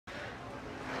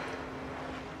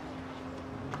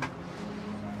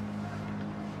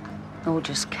All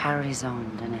just carries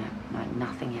on, doesn't it? Like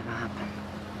nothing ever happened.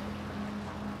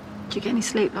 Did you get any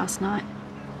sleep last night?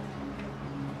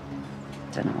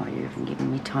 Don't know why you're even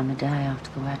giving me time of day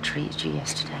after the way I treated you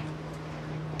yesterday.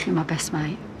 You're my best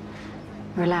mate.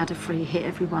 We're allowed a free hit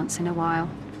every once in a while.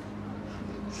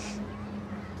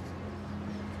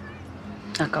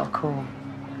 I got a call.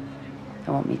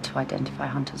 They want me to identify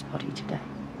Hunter's body today.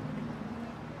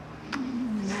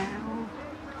 Mel.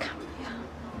 Come here.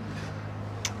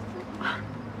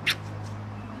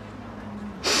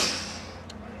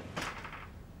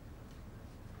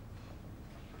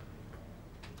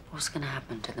 What's going to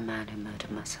happen to the man who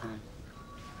murdered my son?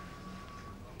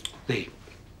 The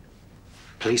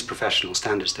Police Professional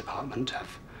Standards Department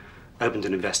have opened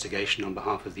an investigation on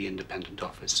behalf of the Independent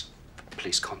Office for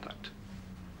Police Conduct.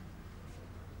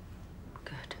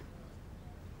 Good.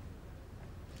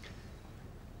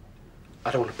 I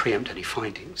don't want to preempt any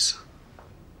findings,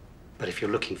 but if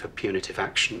you're looking for punitive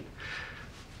action,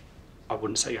 I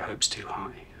wouldn't set your hopes too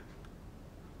high.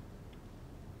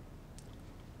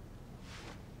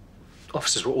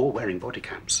 Officers were all wearing body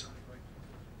cams.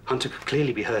 Hunter could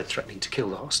clearly be heard threatening to kill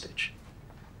the hostage.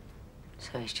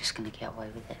 So he's just going to get away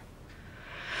with it.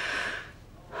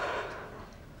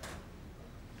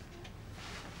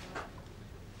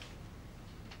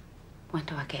 When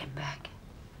do I get him back?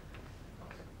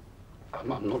 I'm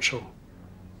not sure.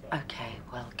 Okay,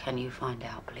 well, can you find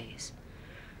out, please?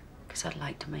 Because I'd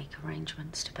like to make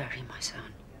arrangements to bury my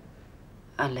son.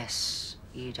 Unless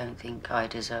you don't think I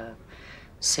deserve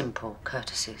simple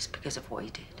courtesies because of what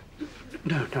he did.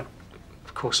 No,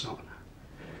 of course not.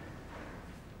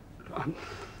 I'm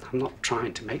not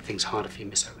trying to make things harder for you,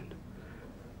 Miss Owen.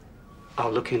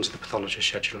 I'll look into the pathologist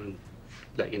schedule and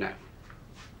let you know.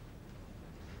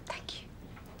 Thank you.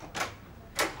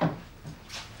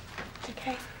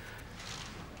 Okay.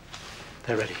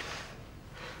 They're ready.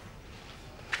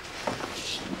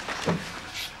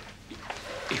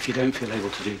 If you don't feel able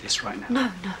to do this right now...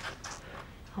 No.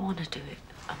 I want to do it.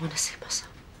 I want to see my son.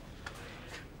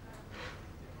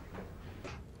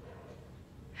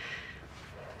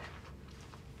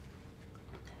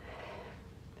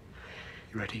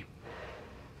 You ready?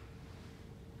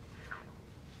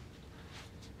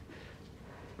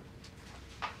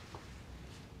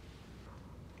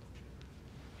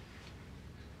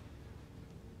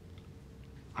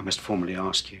 I must formally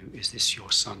ask you, is this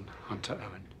your son, Hunter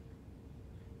Owen?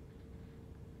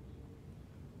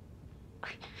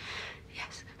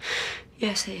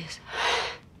 Yes, he is.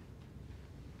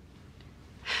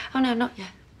 Oh, no, not yet.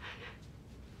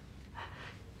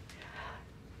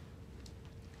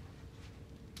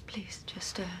 Please,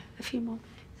 just a few more minutes.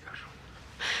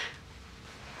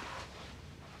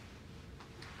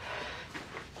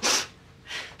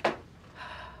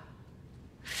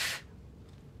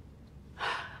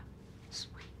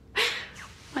 Sweet.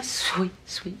 My sweet,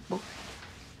 sweet boy.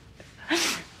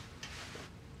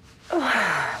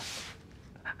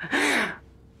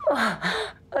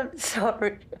 I'm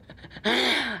sorry.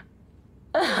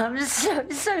 I'm so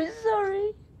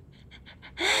sorry.